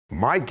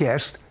My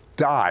guest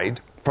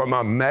died from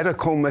a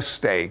medical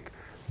mistake,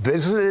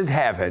 visited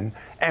heaven,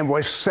 and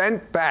was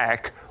sent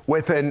back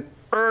with an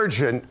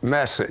urgent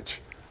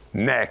message.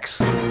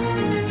 Next. Holy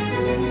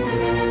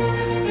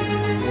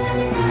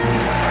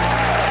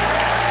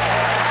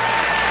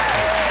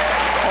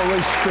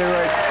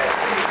Spirit,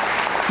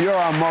 you're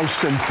our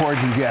most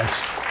important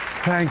guest.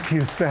 Thank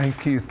you,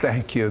 thank you,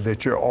 thank you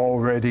that you're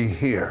already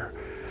here.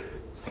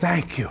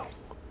 Thank you.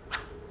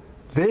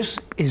 This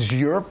is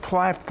your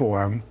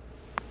platform.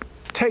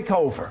 Take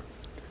over.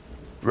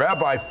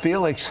 Rabbi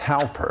Felix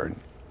Halpern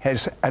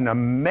has an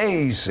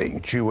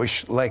amazing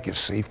Jewish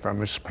legacy from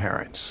his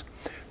parents.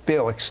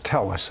 Felix,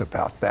 tell us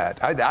about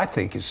that. I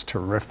think it's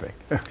terrific.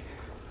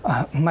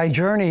 My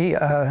journey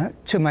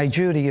to my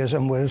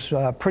Judaism was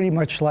pretty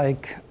much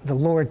like the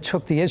Lord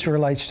took the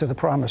Israelites to the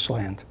Promised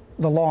Land,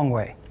 the long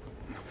way.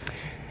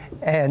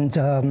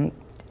 And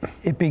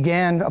it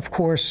began, of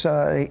course,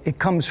 it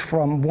comes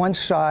from one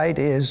side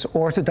is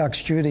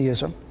Orthodox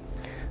Judaism,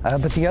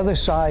 but the other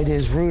side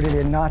is rooted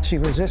in Nazi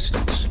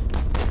resistance.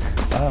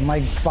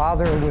 My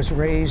father was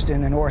raised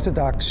in an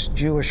Orthodox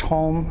Jewish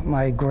home.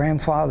 My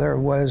grandfather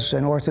was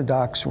an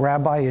Orthodox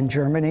rabbi in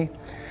Germany.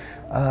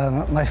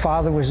 My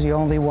father was the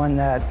only one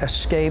that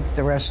escaped.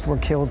 The rest were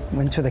killed,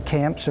 went to the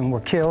camps and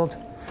were killed.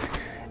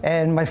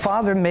 And my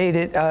father made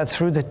it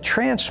through the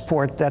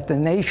transport that the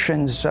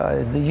nations,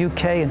 the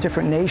UK and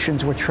different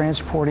nations were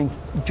transporting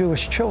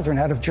Jewish children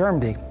out of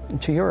Germany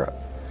into Europe.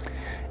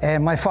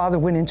 And my father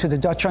went into the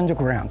Dutch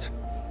underground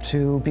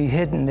to be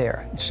hidden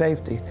there in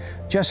safety.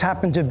 Just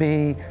happened to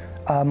be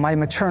my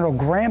maternal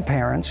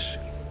grandparents,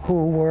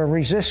 who were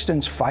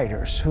resistance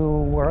fighters,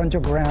 who were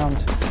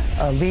underground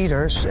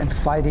leaders and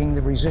fighting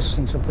the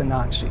resistance of the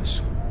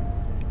Nazis.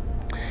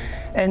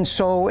 And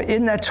so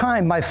in that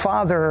time, my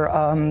father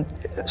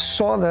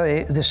saw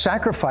the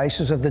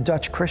sacrifices of the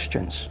Dutch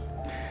Christians.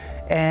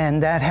 And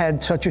that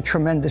had such a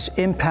tremendous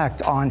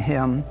impact on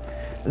him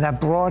that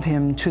brought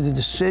him to the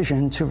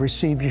decision to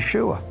receive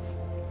Yeshua.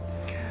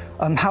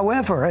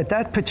 However, at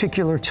that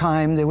particular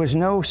time, there was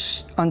no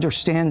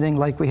understanding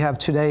like we have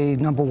today,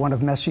 number one,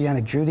 of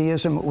Messianic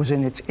Judaism. It was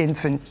in its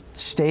infant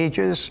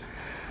stages.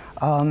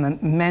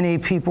 Many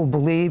people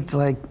believed,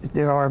 like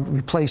there are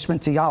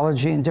replacement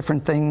theology and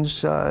different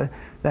things, that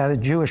a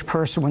Jewish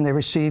person, when they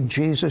receive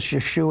Jesus,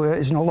 Yeshua,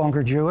 is no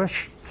longer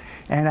Jewish.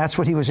 And that's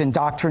what he was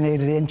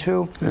indoctrinated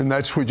into. And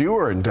that's what you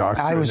were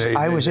indoctrinated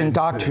I was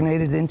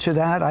indoctrinated into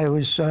that.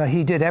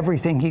 He did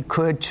everything he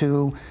could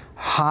to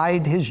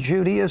hide his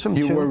Judaism.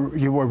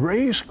 You were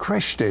raised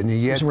Christian,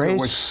 yet there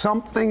was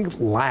something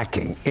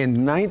lacking.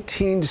 In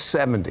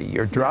 1970,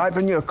 you're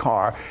driving your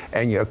car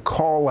and you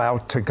call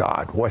out to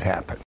God. What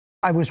happened?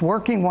 I was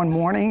working one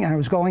morning and I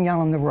was going out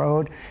on the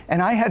road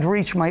and I had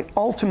reached my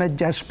ultimate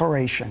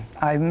desperation.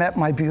 I met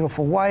my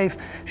beautiful wife.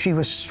 She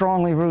was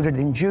strongly rooted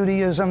in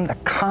Judaism. The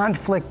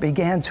conflict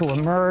began to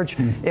emerge.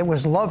 It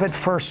was love at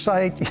first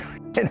sight.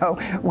 You know,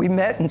 we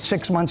met and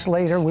 6 months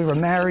later we were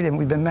married, and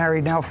we've been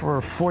married now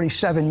for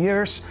 47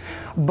 years.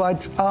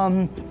 But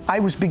I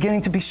was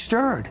beginning to be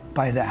stirred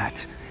by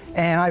that.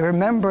 And I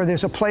remember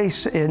there's a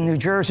place in New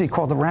Jersey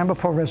called the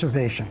Ramapo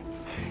Reservation.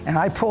 And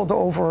I pulled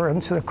over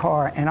into the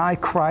car and I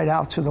cried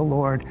out to the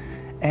Lord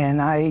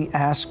and I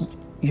asked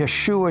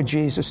Yeshua,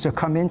 Jesus, to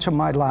come into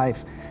my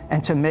life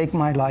and to make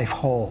my life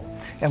whole.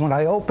 And when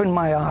I opened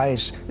my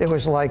eyes, there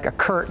was like a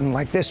curtain,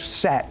 like this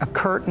set, a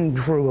curtain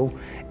drew,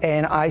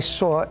 and I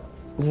saw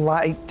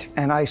light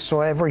and I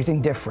saw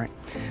everything different.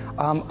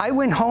 I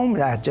went home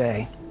that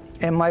day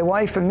and my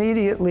wife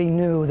immediately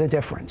knew the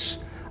difference.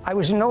 I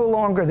was no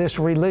longer this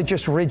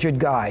religious, rigid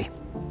guy.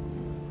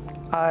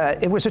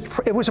 It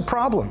was a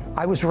problem.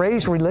 I was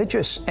raised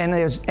religious, and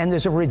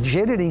there's a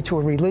rigidity to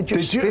a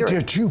religious spirit.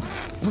 Did you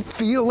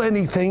feel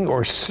anything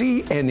or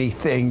see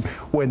anything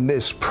when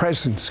this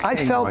presence came on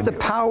you? I felt the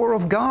power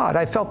of God.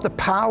 I felt the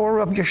power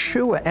of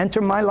Yeshua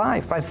enter my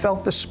life. I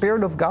felt the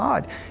Spirit of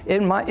God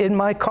in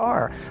my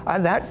car.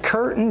 That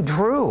curtain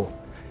drew,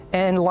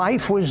 and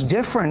life was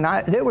different.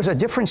 There was a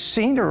different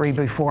scenery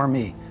before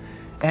me,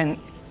 and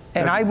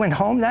I went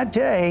home that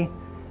day.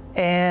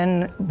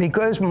 And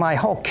because my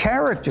whole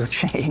character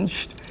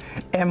changed,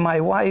 and my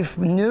wife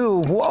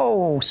knew,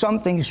 whoa,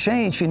 something's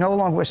changed. She no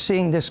longer was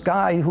seeing this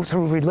guy who,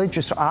 through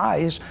religious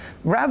eyes,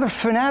 rather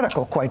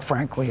fanatical, quite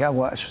frankly, I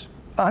was.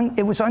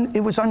 It was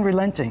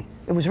unrelenting.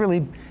 It was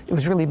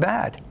really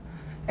bad.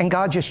 And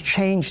God just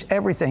changed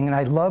everything. And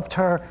I loved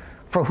her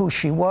for who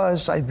she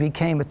was. I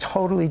became a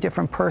totally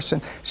different person.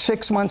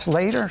 6 months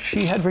later,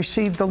 she had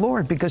received the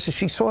Lord because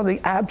she saw the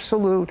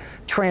absolute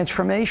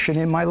transformation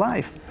in my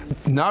life.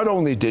 Not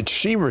only did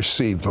she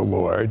receive the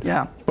Lord,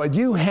 but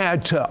you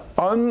had to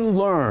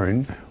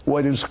unlearn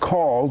what is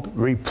called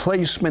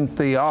replacement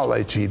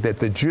theology, that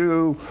the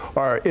Jew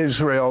or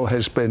Israel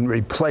has been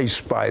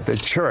replaced by the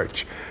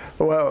church.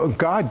 Well,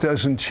 God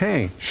doesn't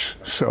change,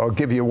 so I'll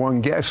give you one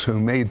guess who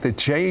made the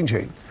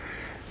changing.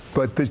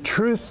 But the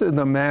truth of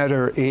the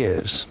matter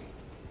is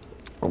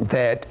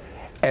that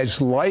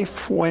as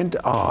life went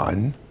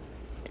on,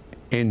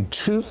 in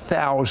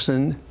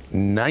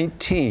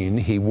 2019,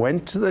 he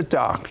went to the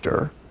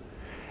doctor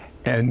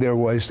and there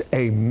was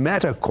a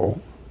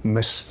medical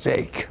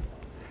mistake,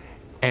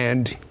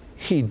 and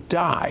he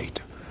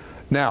died.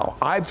 Now,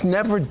 I've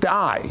never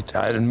died,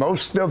 and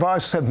most of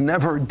us have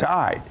never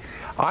died.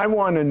 I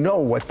want to know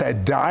what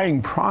that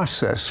dying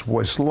process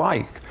was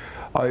like.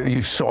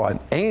 You saw an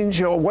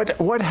angel.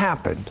 What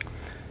happened?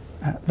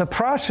 The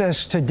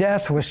process to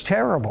death was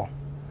terrible.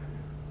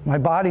 My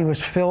body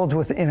was filled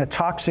in a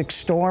toxic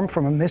storm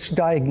from a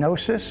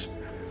misdiagnosis.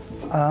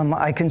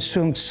 I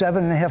consumed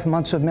 7.5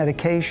 months of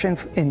medication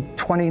in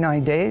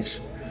 29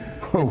 days.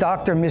 The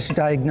doctor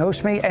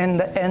misdiagnosed me,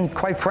 and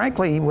quite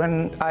frankly,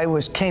 when I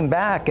came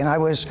back and I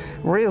was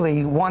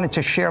really wanted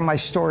to share my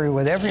story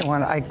with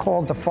everyone, I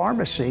called the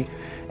pharmacy,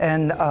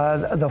 and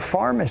the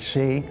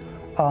pharmacy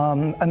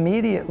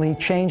immediately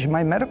changed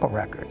my medical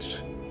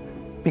records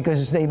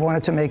because they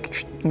wanted to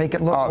make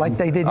it look like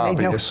they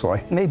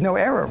made no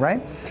error,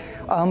 right?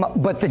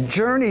 But the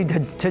journey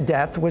to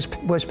death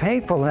was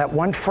painful. And that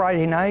one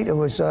Friday night, it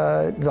was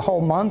the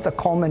whole month, the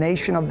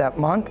culmination of that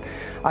month.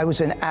 I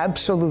was in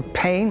absolute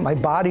pain. My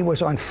body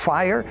was on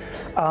fire.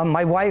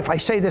 My wife, I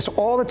say this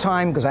all the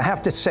time because I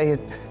have to say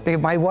it,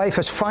 because my wife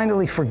has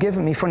finally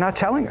forgiven me for not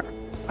telling her.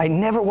 I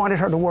never wanted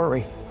her to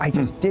worry. I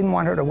just didn't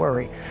want her to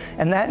worry.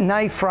 And that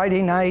night,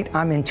 Friday night,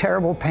 I'm in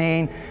terrible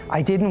pain.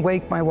 I didn't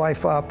wake my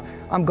wife up.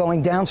 I'm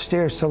going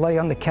downstairs to lay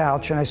on the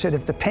couch, and I said,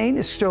 if the pain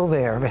is still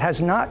there, if it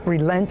has not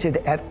relented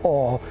at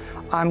all,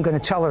 I'm going to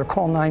tell her to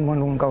call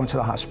 911 and go into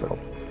the hospital.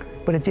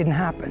 But it didn't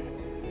happen.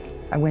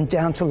 I went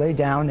down to lay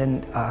down,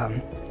 and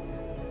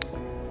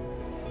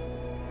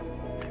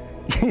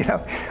you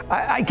know,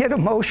 I get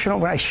emotional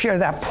when I share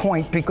that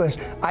point because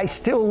I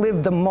still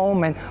live the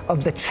moment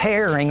of the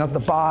tearing of the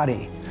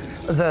body,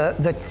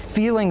 the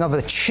feeling of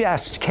the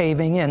chest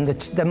caving in,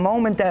 the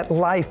moment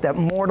that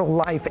mortal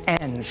life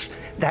ends,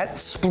 that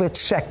split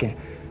second.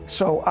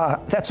 So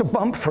that's a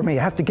bump for me.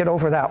 I have to get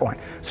over that one.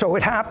 So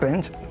it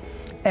happened,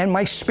 and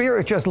my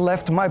spirit just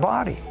left my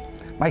body.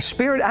 My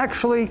spirit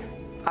actually,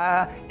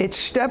 it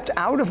stepped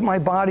out of my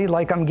body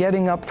like I'm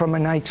getting up from a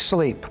night's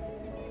sleep.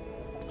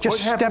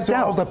 Just stepped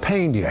out. All the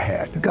pain you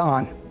had?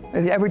 Gone.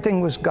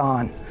 Everything was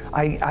gone.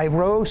 I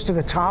rose to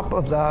the top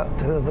of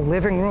the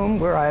living room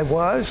where I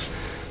was.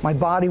 My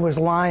body was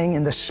lying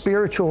in the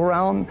spiritual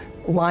realm,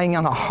 lying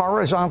on a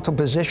horizontal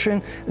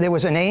position. There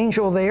was an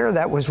angel there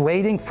that was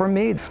waiting for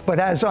me. But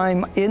as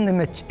I'm in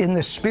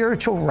the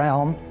spiritual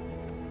realm,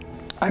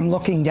 I'm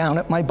looking down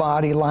at my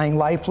body, lying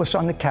lifeless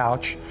on the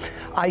couch.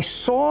 I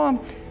saw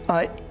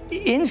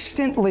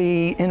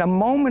instantly, in a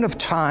moment of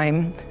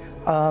time,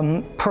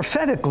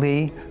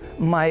 prophetically,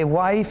 my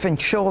wife and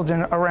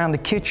children around the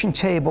kitchen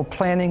table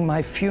planning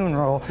my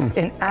funeral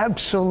in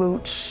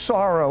absolute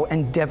sorrow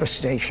and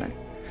devastation.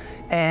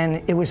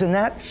 And it was in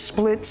that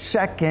split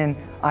second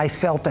I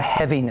felt a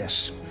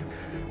heaviness.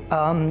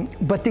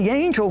 But the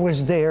angel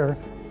was there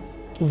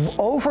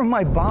over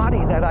my body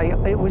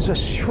it was the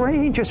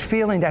strangest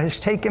feeling that has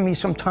taken me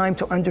some time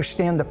to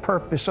understand the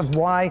purpose of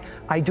why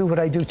I do what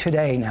I do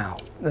today now,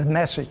 the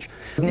message.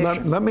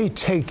 Let me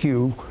take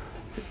you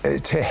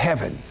to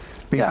heaven,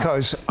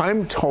 because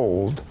I'm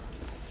told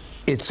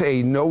it's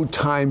a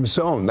no-time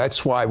zone.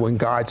 That's why when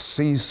God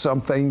sees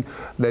something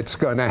that's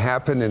going to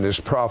happen and his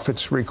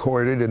prophets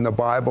record it in the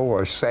Bible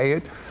or say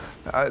it,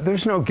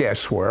 there's no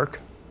guesswork.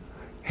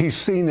 He's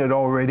seen it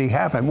already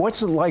happen.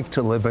 What's it like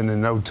to live in a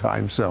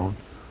no-time zone?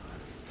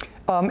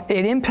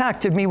 It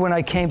impacted me when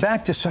I came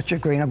back to such a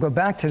degree, and I'll go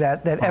back to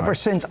that, ever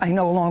since I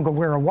no longer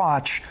wear a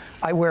watch,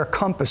 I wear a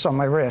compass on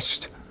my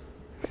wrist.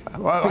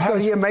 Well, how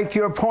do you make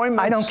your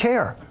appointments? I don't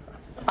care.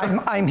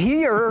 I'm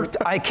here.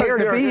 I care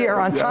to be here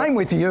on time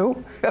with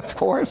you, of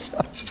course.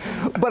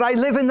 But I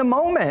live in the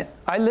moment.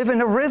 I live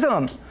in a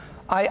rhythm.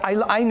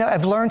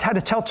 I've learned how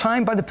to tell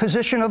time by the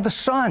position of the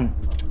sun.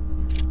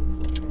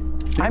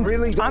 I'm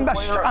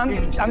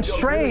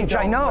strange,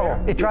 I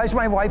know. It drives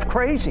my wife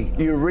crazy.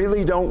 You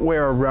really don't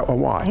wear a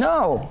watch?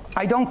 No,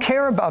 I don't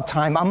care about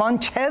time. I'm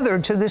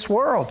untethered to this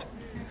world.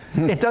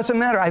 It doesn't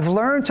matter. I've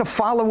learned to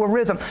follow a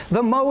rhythm.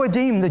 The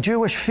Moedim, the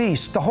Jewish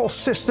feast, the whole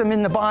system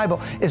in the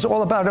Bible is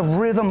all about a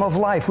rhythm of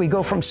life. We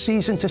go from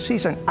season to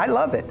season. I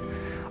love it.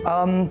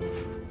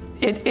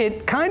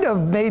 It kind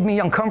of made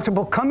me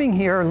uncomfortable coming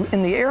here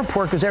in the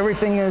airport because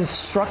everything is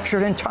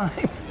structured in time.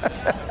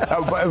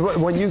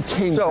 When you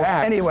came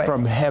back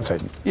from heaven,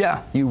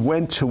 you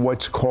went to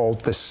what's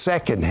called the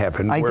second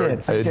heaven. I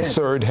did.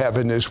 Third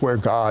heaven is where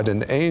God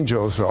and the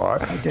angels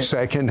are.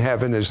 Second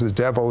heaven is the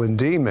devil and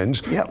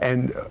demons.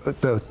 And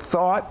the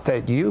thought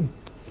that you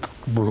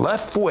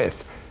left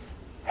with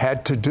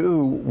had to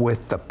do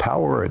with the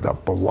power of the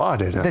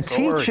blood and authority.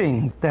 The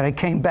teaching that I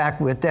came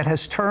back with that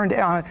has turned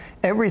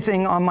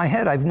everything on my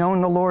head. I've known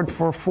the Lord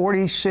for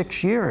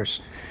 46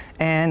 years.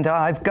 And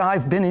I've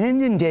been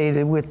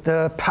inundated with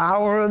the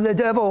power of the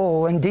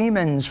devil and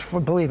demons, for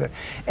believer.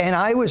 And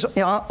I was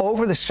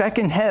over the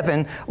second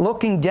heaven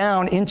looking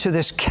down into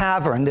this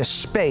cavern, this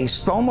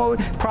space,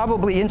 almost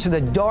probably into the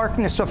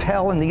darkness of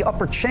hell and the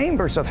upper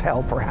chambers of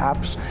hell,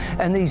 perhaps.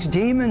 And these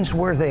demons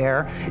were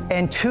there,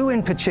 and two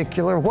in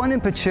particular, one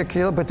in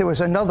particular, but there was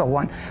another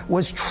one,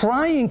 was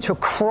trying to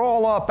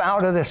crawl up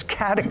out of this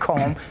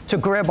catacomb to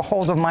grab a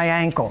hold of my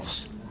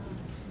ankles.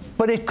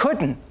 But it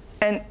couldn't.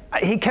 And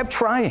he kept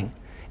trying,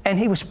 and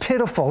he was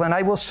pitiful. And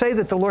I will say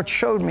that the Lord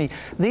showed me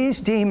these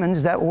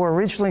demons that were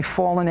originally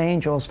fallen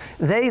angels,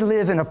 they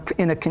live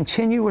in a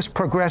continuous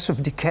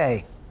progressive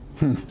decay.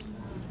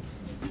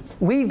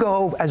 We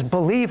go, as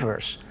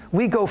believers,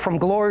 we go from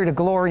glory to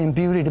glory and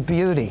beauty to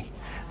beauty.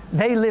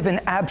 They live in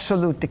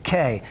absolute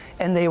decay,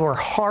 and they were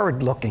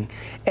horrid looking.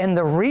 And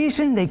the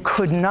reason they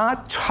could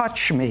not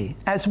touch me,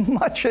 as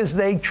much as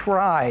they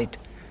tried,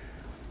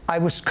 I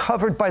was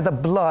covered by the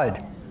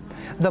blood.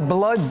 The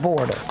blood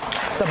border.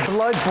 The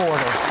blood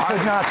border.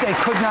 They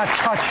could not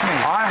touch me.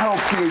 I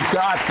hope you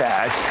got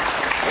that.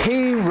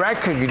 He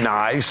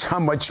recognized how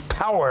much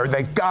power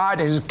that God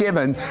has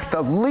given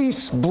the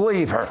least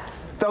believer.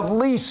 The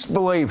least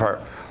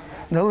believer.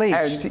 The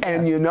least.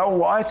 And you know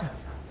what?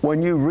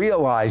 When you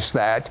realize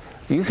that,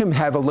 you can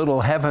have a little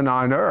heaven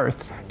on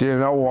earth. Do you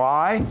know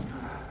why?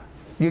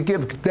 You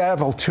give the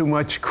devil too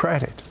much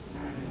credit.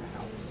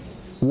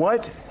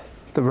 What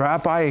the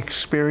rabbi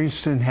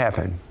experienced in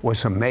heaven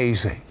was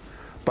amazing,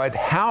 but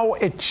how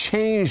it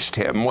changed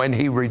him when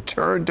he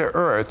returned to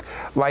earth,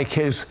 like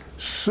his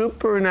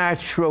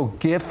supernatural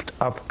gift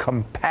of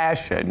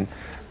compassion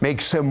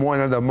makes him one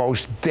of the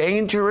most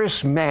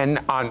dangerous men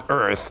on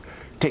earth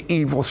to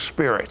evil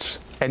spirits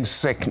and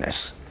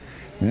sickness.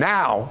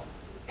 Now,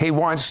 he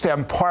wants to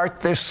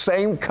impart this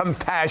same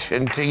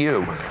compassion to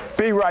you.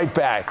 Be right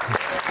back.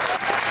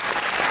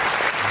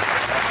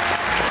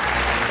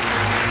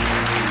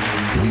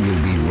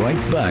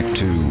 Right back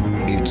to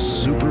It's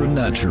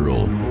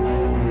Supernatural.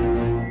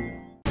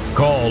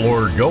 Call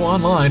or go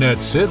online at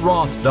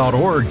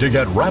sidroth.org to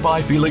get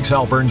Rabbi Felix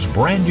Halpern's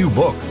brand new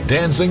book,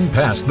 Dancing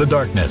Past the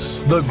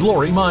Darkness, The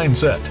Glory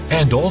Mindset,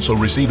 and also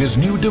receive his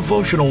new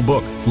devotional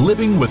book,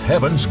 Living with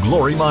Heaven's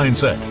Glory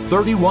Mindset,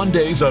 31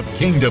 Days of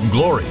Kingdom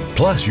Glory.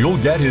 Plus, you'll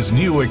get his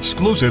new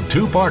exclusive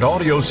 2-part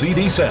audio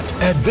CD set,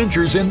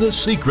 Adventures in the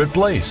Secret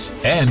Place,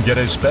 and get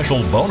a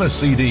special bonus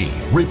CD,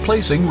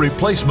 Replacing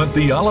Replacement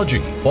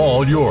Theology,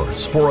 all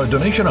yours for a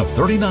donation of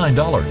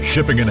 $39.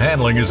 Shipping and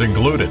handling is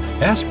included.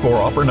 Ask for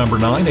offer number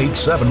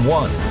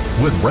 9871.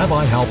 With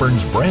Rabbi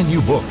Halpern's brand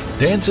new book,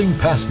 Dancing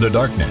Past the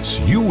Darkness,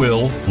 you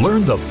will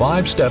learn the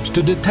 5 steps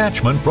to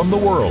detachment from the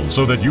world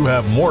so that you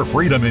have more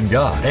freedom in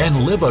God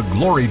and live a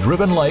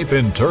glory-driven life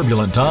in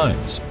turbulent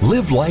times.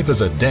 Live life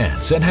as a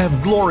dance and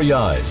have glory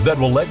eyes that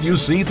will let you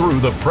see through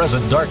the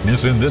present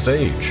darkness in this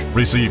age.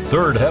 Receive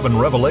third heaven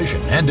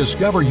revelation and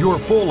discover your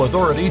full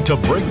authority to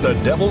break the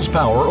devil's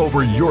power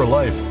over your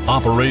life.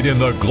 Operate in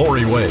the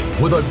glory way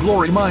with a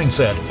glory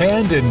mindset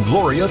and in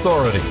glory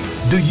authority.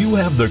 Do you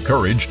have the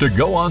courage to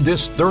go on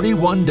this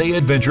 31-day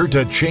adventure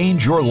to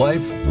change your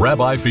life?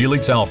 Rabbi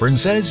Felix Halpern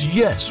says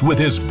yes with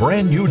his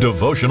brand new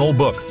devotional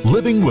book,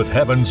 Living with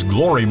Heaven's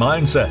Glory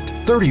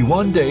Mindset,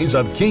 31 Days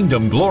of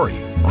Kingdom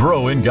Glory.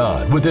 Grow in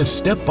God with this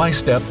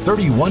step-by-step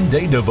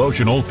 31-day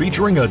devotional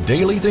featuring a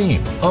daily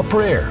theme, a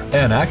prayer,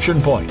 an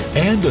action point,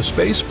 and a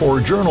space for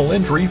journal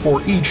entry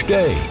for each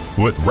day.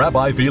 With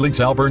Rabbi Felix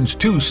Halpern's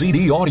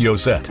 2-CD audio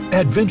set,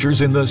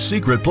 Adventures in the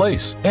Secret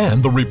Place,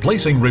 and the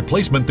Replacing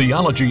Replacement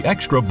Theology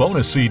Extra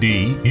Bonus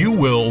CD, you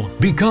will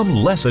become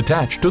less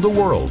attached to the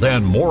world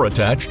and more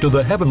attached to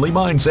the heavenly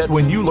mindset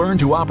when you learn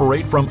to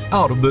operate from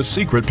out of the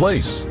secret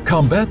place.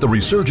 Combat the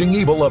resurging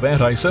evil of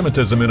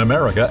anti-Semitism in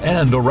America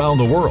and around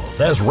the world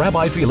as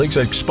Rabbi Felix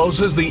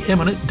exposes the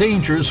imminent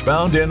dangers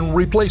found in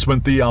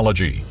replacement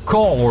theology.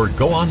 Call or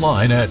go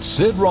online at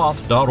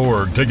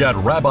sidroth.org to get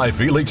Rabbi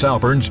Felix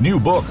Halpern's new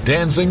book,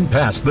 Dancing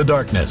Past the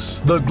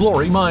Darkness, The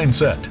Glory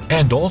Mindset,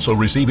 and also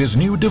receive his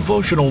new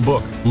devotional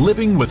book,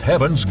 Living with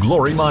Heaven's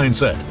Glory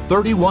Mindset,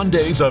 31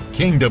 Days of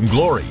Kingdom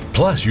Glory.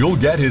 Plus, you'll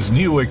get his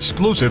new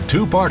exclusive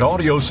 2-part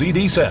audio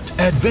CD set,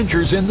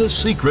 Adventures in the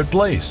Secret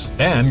Place,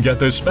 and get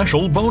the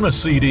special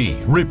bonus CD,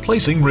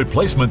 Replacing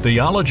Replacement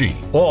Theology,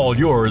 all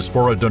yours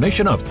for a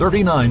donation of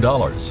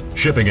 $39.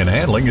 Shipping and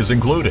handling is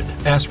included.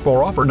 Ask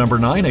for offer number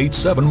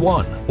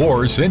 9871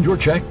 or send your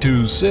check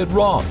to Sid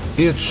Roth.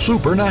 It's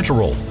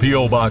Supernatural,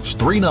 P.O. Box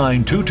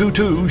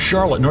 39222,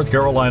 Charlotte, North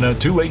Carolina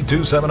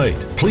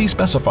 28278. Please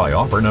specify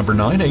offer number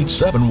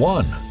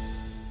 9871.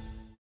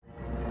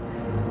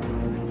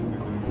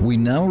 We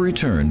now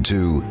return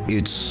to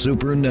It's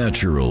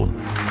Supernatural.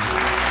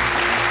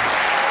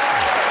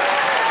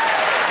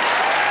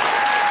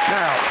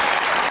 Now,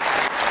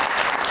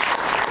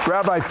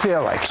 Rabbi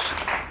Felix,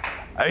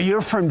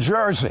 you're from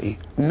Jersey,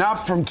 not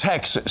from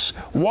Texas.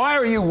 Why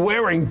are you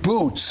wearing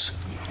boots?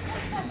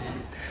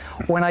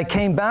 When I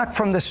came back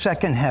from the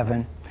second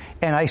heaven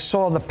and I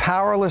saw the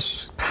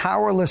powerlessness,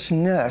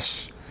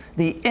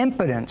 the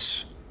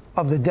impotence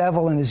of the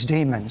devil and his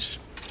demons,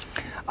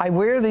 I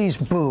wear these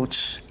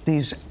boots,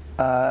 these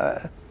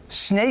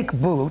snake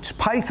boots,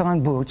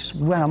 python boots,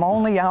 when I'm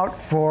only out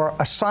for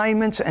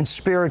assignments and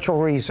spiritual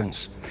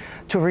reasons.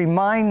 To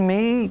remind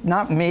me,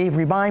 not me,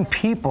 remind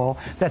people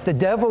that the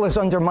devil is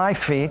under my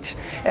feet,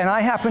 and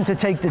I happen to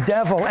take the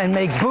devil and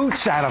make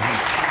boots out of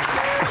him.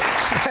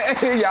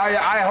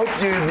 I hope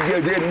you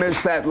didn't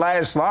miss that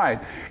last line.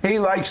 He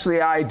likes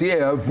the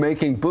idea of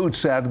making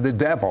boots out of the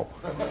devil.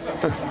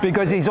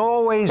 Because he's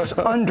always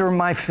under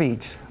my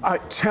feet.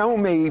 Tell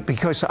me,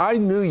 because I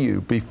knew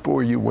you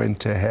before you went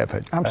to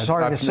heaven. I'm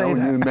sorry to say that. I've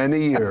known you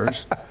many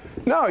years.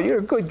 No, you're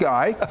a good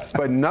guy,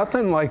 but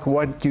nothing like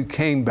what you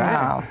came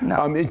back.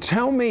 No.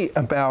 Tell me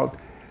about,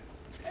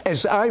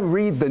 as I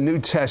read the New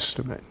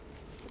Testament,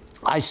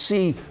 I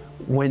see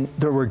when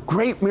there were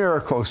great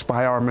miracles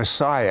by our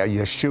Messiah,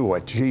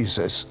 Yeshua,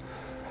 Jesus,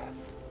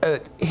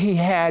 it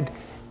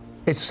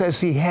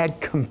says he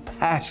had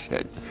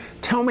compassion.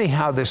 Tell me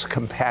how this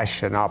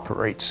compassion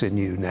operates in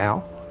you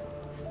now.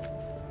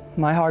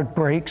 My heart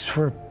breaks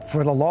for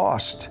the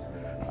lost.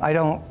 I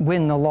don't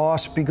win the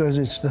lost because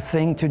it's the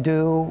thing to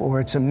do, or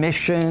it's a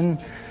mission,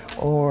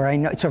 or I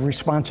know it's a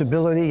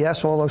responsibility.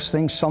 Yes, all those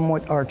things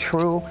somewhat are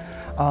true.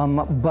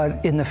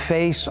 But in the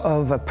face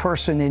of a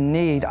person in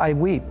need, I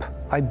weep,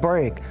 I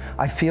break.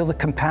 I feel the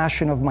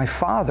compassion of my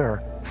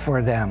Father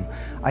for them.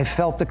 I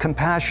felt the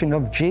compassion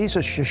of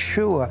Jesus,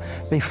 Yeshua,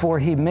 before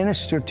he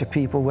ministered to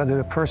people, whether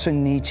the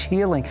person needs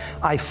healing.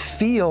 I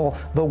feel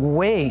the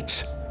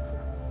weight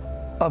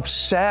of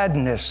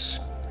sadness,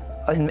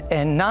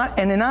 and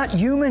not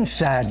human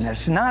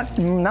sadness, not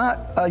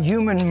a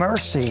human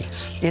mercy.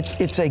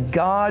 It's a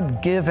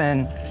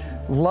God-given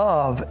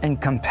love and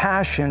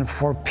compassion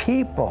for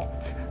people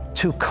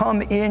to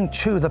come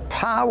into the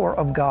power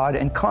of God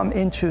and come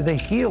into the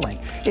healing.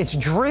 It's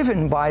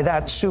driven by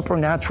that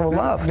supernatural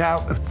love.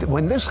 Now,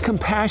 when this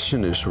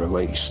compassion is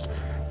released,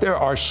 there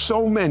are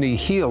so many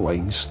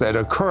healings that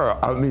occur.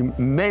 I mean,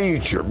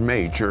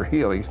 major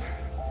healings.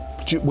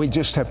 We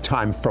just have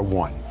time for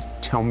one.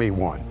 Tell me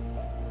one.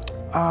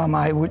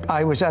 I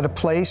was at a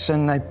place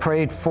and I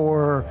prayed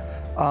for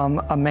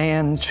a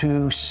man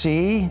to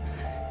see,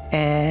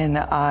 and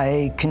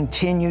I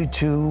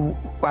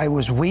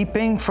was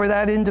weeping for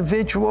that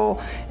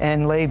individual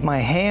and laid my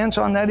hands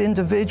on that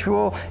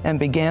individual and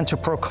began to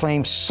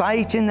proclaim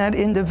sight in that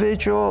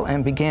individual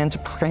and began to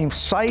proclaim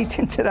sight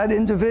into that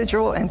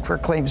individual and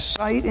proclaim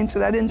sight into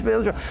that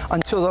individual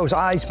until those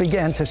eyes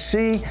began to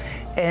see,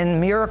 and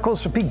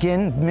miracles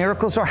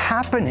are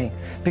happening.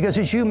 Because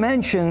as you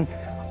mentioned,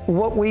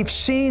 what we've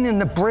seen in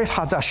the Brit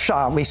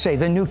Hadashah, we say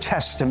the New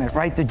Testament,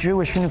 right? The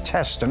Jewish New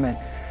Testament.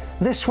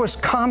 This was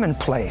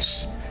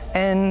commonplace,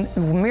 and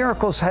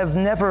miracles have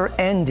never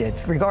ended,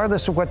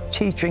 regardless of what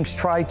teachings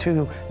try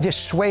to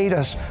dissuade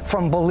us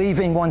from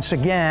believing once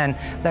again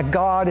that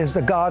God is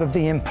the God of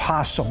the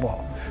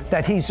impossible,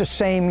 that he's the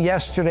same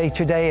yesterday,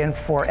 today, and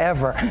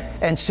forever.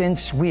 And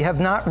since we have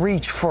not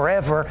reached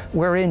forever,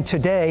 we're in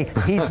today,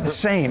 he's the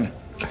same.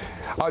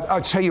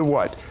 I'll tell you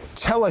what.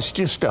 Tell us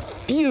just a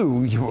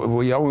few,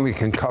 we only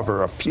can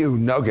cover a few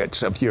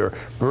nuggets of your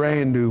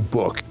brand new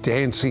book,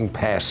 Dancing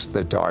Past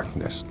the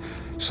Darkness.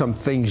 Some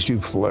things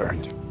you've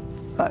learned.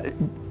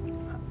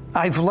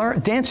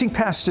 Dancing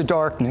Past the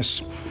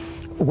Darkness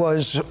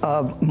was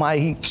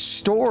my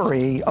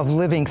story of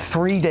living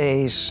 3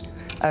 days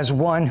as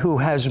one who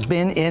has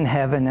been in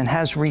heaven and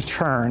has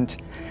returned.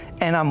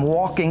 And I'm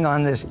walking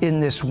in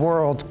this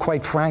world,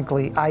 quite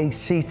frankly, I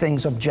see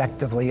things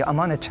objectively. I'm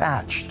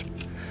unattached.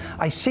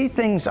 I see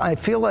things, I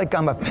feel like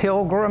I'm a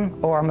pilgrim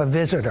or I'm a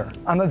visitor.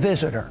 I'm a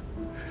visitor.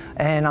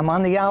 And I'm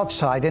on the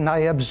outside and I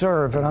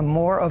observe, and I'm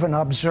more of an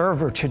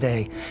observer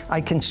today.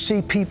 I can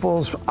see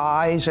people's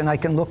eyes and I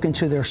can look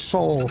into their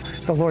soul.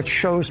 The Lord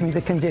shows me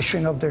the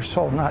condition of their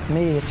soul, not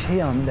me, it's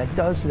him that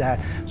does that.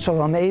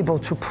 So I'm able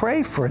to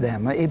pray for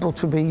them, I'm able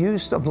to be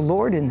used of the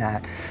Lord in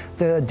that.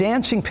 The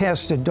dancing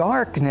past the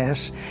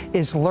darkness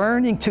is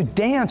learning to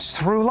dance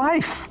through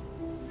life.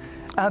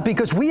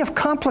 Because we have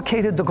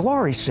complicated the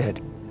glory,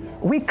 Sid.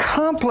 We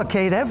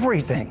complicate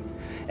everything.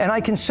 And I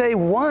can say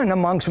one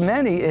amongst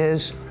many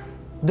is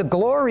the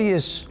glory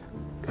is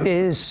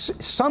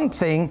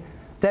something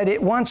that it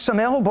wants some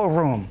elbow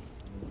room.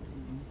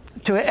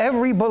 To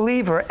every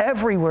believer,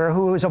 everywhere,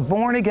 who is a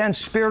born-again,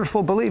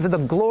 spiritual believer, the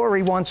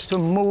glory wants to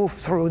move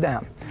through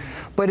them.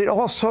 But it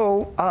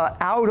also,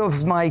 out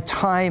of my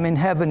time in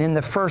heaven in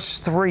the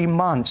first 3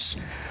 months,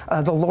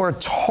 the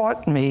Lord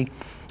taught me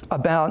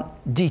about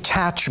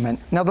detachment.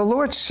 Now, the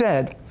Lord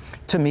said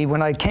to me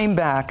when I came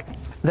back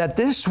that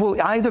this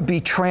will either be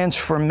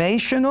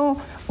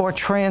transformational or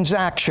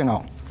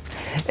transactional.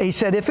 He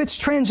said, if it's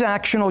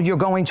transactional, you're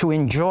going to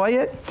enjoy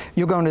it,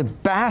 you're going to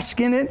bask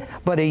in it,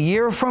 but a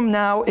year from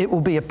now, it will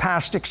be a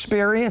past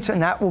experience,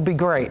 and that will be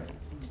great.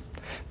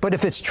 But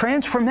if it's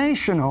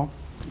transformational,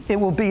 it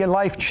will be a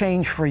life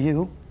change for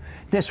you.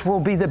 This will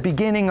be the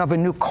beginning of a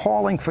new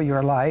calling for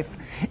your life,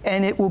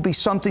 and it will be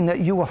something that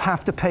you will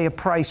have to pay a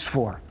price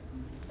for.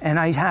 And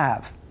I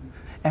have.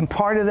 And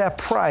part of that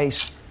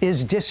price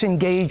is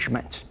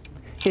disengagement,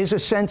 is a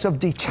sense of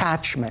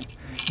detachment,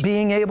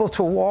 being able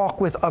to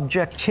walk with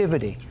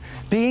objectivity,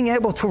 being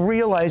able to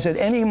realize at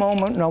any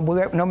moment,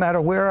 no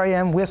matter where I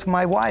am with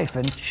my wife,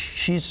 and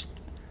she's,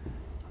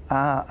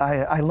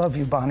 I love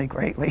you, Bonnie,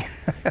 greatly,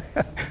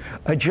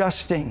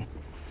 adjusting,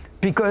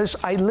 because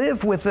I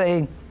live with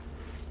a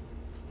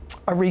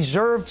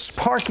reserved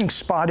parking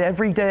spot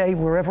every day,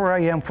 wherever I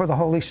am, for the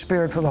Holy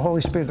Spirit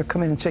to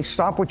come in and say,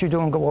 stop what you're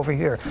doing, go over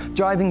here.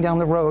 Driving down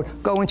the road,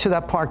 go into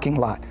that parking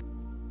lot.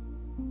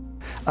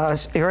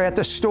 You're at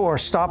the store,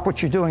 stop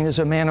what you're doing. There's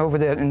a man over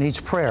there that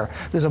needs prayer.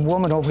 There's a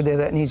woman over there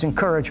that needs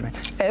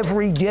encouragement.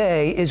 Every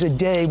day is a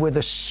day where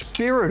the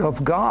Spirit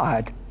of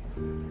God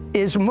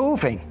is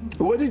moving.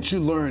 What did you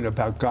learn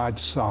about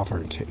God's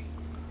sovereignty?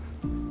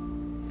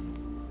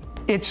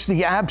 It's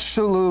the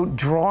absolute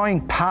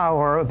drawing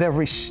power of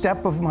every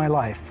step of my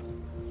life.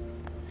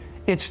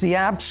 It's the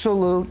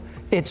absolute,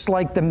 it's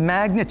like the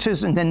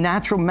magnetism, the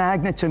natural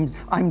magnetism.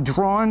 I'm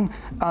drawn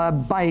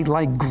by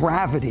like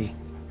gravity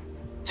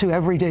to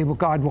every day what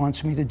God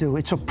wants me to do.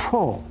 It's a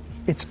pull.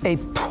 It's a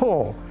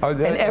pull.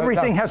 And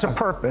everything has a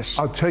purpose.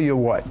 I'll tell you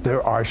what,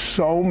 there are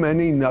so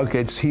many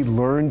nuggets he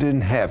learned in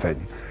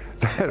heaven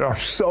that are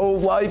so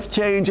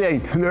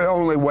life-changing. The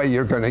only way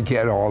you're going to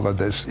get all of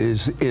this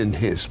is in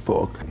his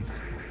book.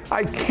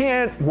 I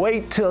can't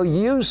wait till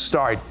you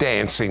start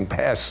dancing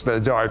past the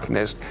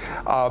darkness.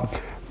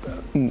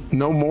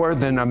 No more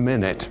than a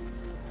minute.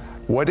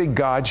 What did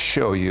God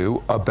show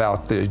you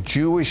about the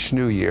Jewish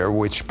New Year,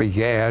 which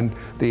began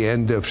the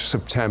end of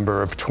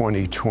September of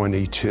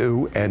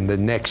 2022 and the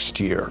next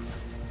year?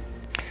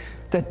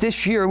 That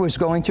this year was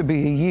going to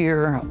be a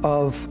year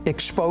of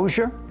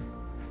exposure,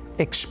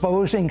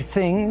 exposing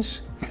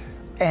things,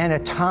 and a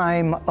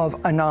time of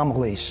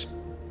anomalies,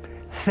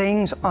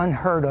 things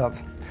unheard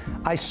of.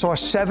 I saw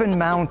 7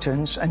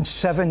 mountains and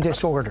 7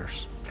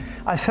 disorders.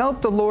 I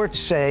felt the Lord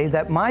say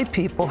that my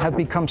people have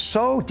become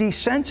so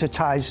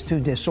desensitized to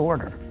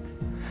disorder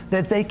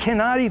that they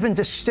cannot even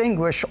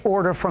distinguish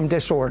order from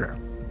disorder.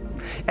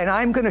 And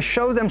I'm going to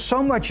show them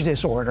so much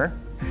disorder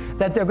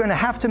that they're going to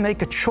have to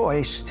make a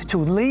choice to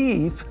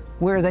leave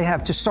where they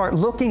have to start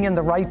looking in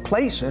the right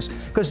places,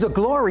 because the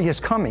glory is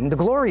coming, the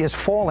glory is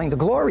falling, the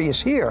glory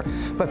is here,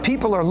 but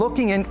people are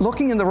looking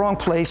in the wrong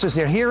places,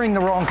 they're hearing the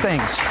wrong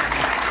things.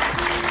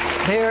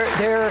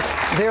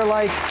 They're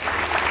like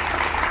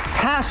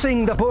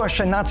passing the bush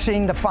and not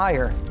seeing the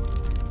fire.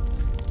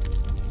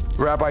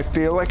 Rabbi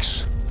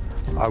Felix,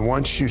 I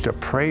want you to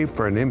pray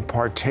for an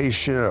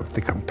impartation of the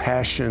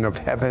compassion of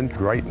heaven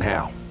right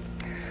now.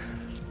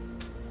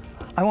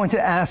 I want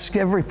to ask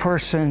every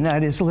person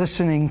that is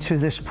listening to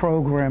this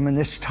program in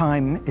this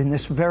time, in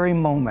this very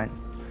moment,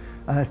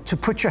 to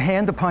put your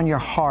hand upon your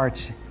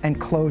heart and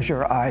close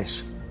your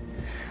eyes.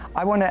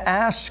 I want to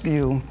ask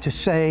you to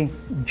say,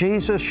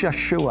 Jesus,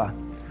 Yeshua,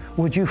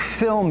 would you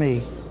fill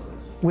me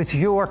with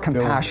your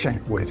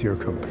compassion? With your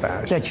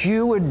compassion. That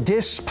you would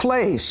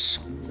displace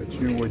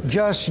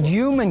just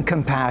human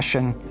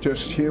compassion.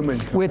 Just human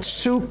compassion. With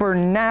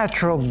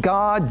supernatural,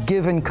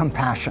 God-given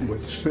compassion.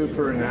 With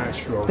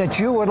supernatural. That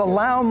you would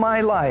allow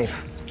my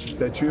life.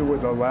 That you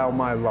would allow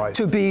my life.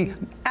 To be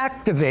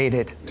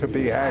activated. To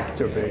be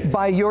activated.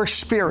 By your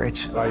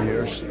Spirit. By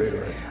your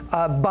Spirit.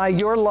 By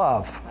your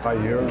love. By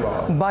your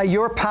love. By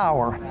your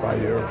power. By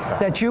your power.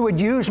 That you would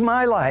use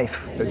my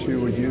life. That you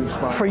would use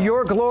my life. For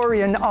your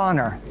glory and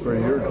honor. For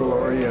your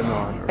glory and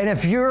honor. And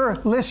if you're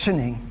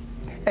listening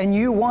and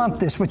you want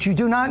this, but you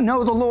do not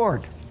know the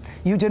Lord,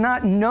 you do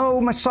not know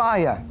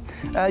Messiah,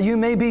 you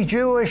may be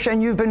Jewish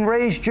and you've been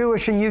raised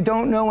Jewish and you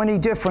don't know any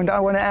different, I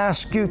want to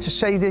ask you to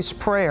say this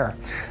prayer.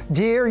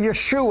 Dear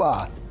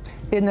Yeshua,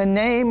 in the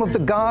name of the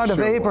God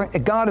of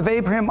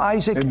Abraham,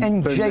 Isaac,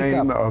 and Jacob. In the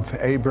name of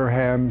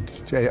Abraham,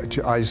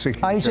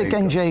 Isaac,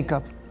 and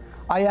Jacob.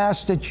 I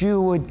ask that you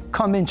would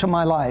come into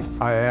my life.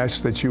 I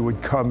ask that you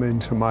would come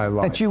into my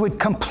life. That you would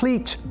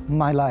complete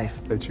my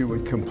life. That you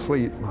would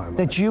complete my life.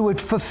 That you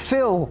would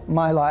fulfill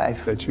my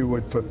life. That you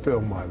would fulfill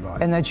my life.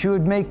 And that you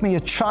would make me a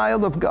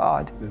child of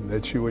God. And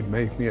that you would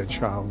make me a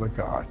child of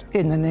God.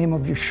 In the name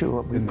of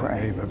Yeshua, we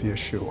pray. In the name of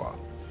Yeshua.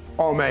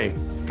 Amen.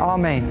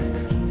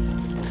 Amen.